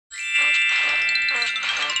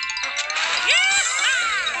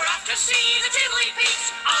to see the Tiddly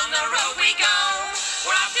Peeps. On the road we go.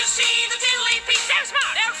 We're off to see the Tiddly Peeps. They're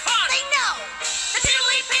smart. They're fun. They know. The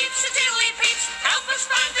Tiddly Peeps help us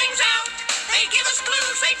find things out. They give us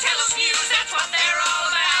clues. They tell us news. That's what they're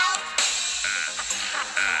all about.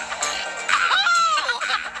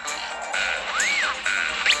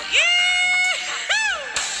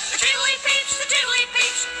 The Tiddly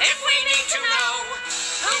Peeps. If we need to know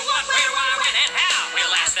who, what, where, why, when, and how,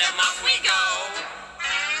 we'll ask them, off we go.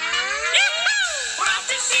 We're off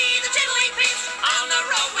to see the Tiddly Peeps. On the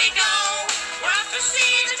road we go. We're off to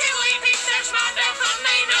see the Tiddly Peeps. They're smart, they're fun,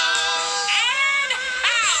 they know. And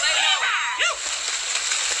how they know.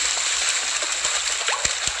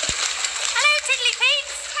 Hello, Tiddly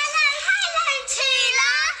Peeps. Hello,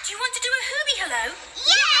 Tula. Do you want to do a Hooby hello?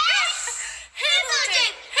 Yes.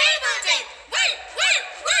 Hooble-doo, hooble-doo. Woo, woo,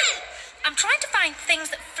 woo. I'm trying to find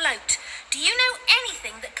things that float. Do you know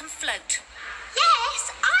anything that can float?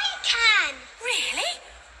 Yes, I can. Really?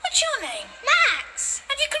 What's your name? Max.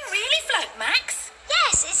 And you can really float, Max?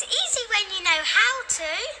 Yes, it's easy when you know how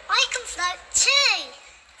to. I can float too.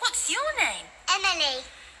 What's your name? Emily.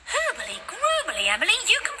 Herbally, groobly, Emily,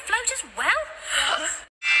 you can float as well?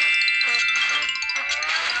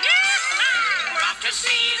 We're off to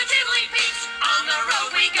see the Tiddly Peeps. On the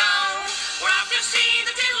road we go. We're off to see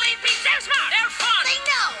the Tiddly Peeps. They're smart. They're fun. They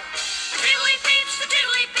know. The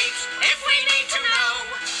Tiddly Peeps. If we need to know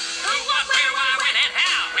who, what, where, why, when, and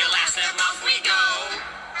how, we'll ask them, off we go.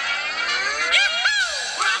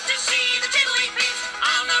 We're off to see the Tiddly Peeps.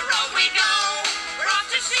 On the road we go. We're off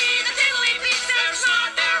to see the Tiddly Peeps. They're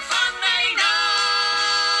smart, they're fun, they know.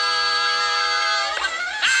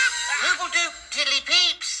 Hooble-doo, Tiddly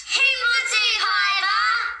Peeps. Hooble-doo, Hyla.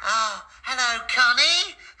 Oh, hello,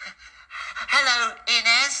 Connie. Hello,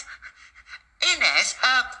 Inez. Inez,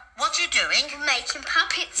 what you doing? We're making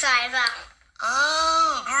puppets, Hyla.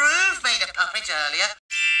 Oh, Groove made a puppet earlier.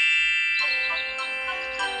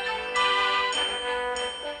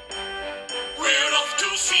 We're off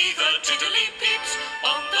to see the Tiddly Peeps.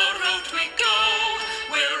 On the road we go.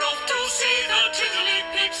 We're off to see the Tiddly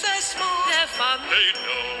Peeps. They're smart, they're fun, they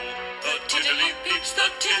know. The Tiddly Peeps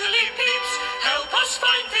help us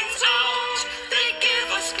find things out. They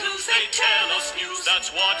give us clues, they tell us news.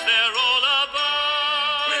 That's what they're all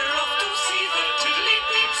about. We're off to see the Tiddly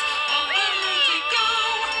Peeps. On the road we go.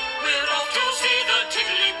 We're off to see the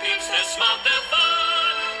Tiddly Peeps. They're smart, they're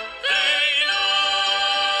fun, they know.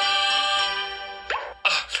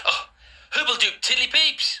 Hooble-doo, Tiddly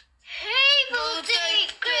Peeps.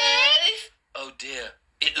 Hooble-doo, Groove. Oh dear,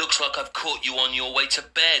 it looks like I've caught you on your way to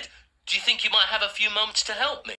bed. Do you think you might have a few moments to help me?